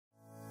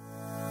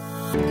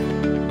The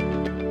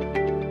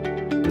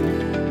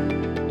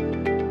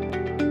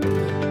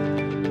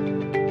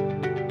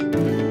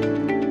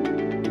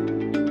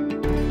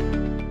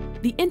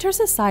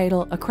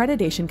Intersocietal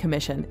Accreditation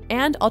Commission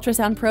and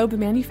ultrasound probe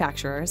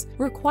manufacturers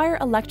require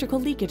electrical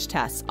leakage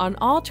tests on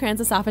all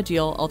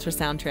transesophageal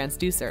ultrasound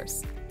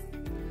transducers.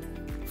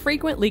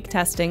 Frequent leak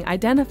testing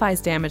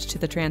identifies damage to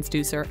the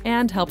transducer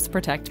and helps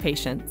protect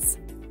patients.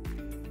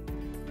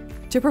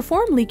 To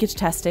perform leakage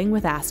testing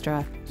with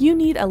ASTRA, you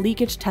need a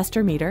leakage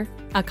tester meter,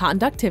 a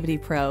conductivity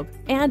probe,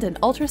 and an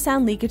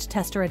ultrasound leakage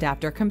tester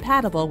adapter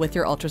compatible with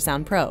your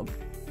ultrasound probe.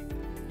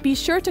 Be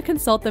sure to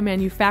consult the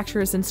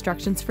manufacturer's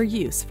instructions for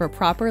use for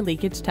proper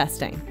leakage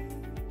testing.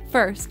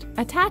 First,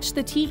 attach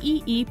the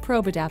TEE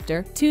probe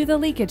adapter to the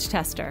leakage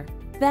tester.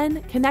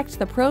 Then, connect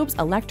the probe's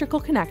electrical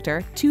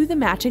connector to the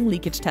matching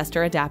leakage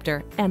tester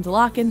adapter and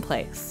lock in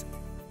place.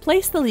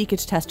 Place the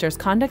leakage tester's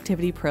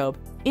conductivity probe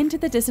into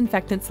the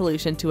disinfectant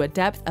solution to a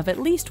depth of at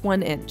least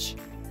 1 inch.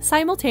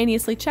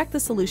 Simultaneously check the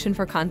solution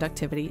for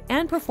conductivity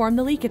and perform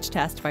the leakage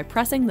test by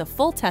pressing the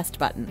full test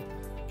button.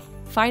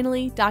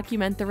 Finally,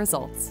 document the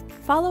results.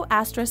 Follow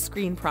ASTRA's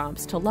screen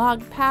prompts to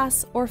log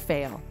pass or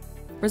fail.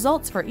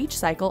 Results for each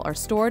cycle are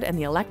stored in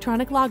the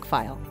electronic log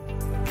file.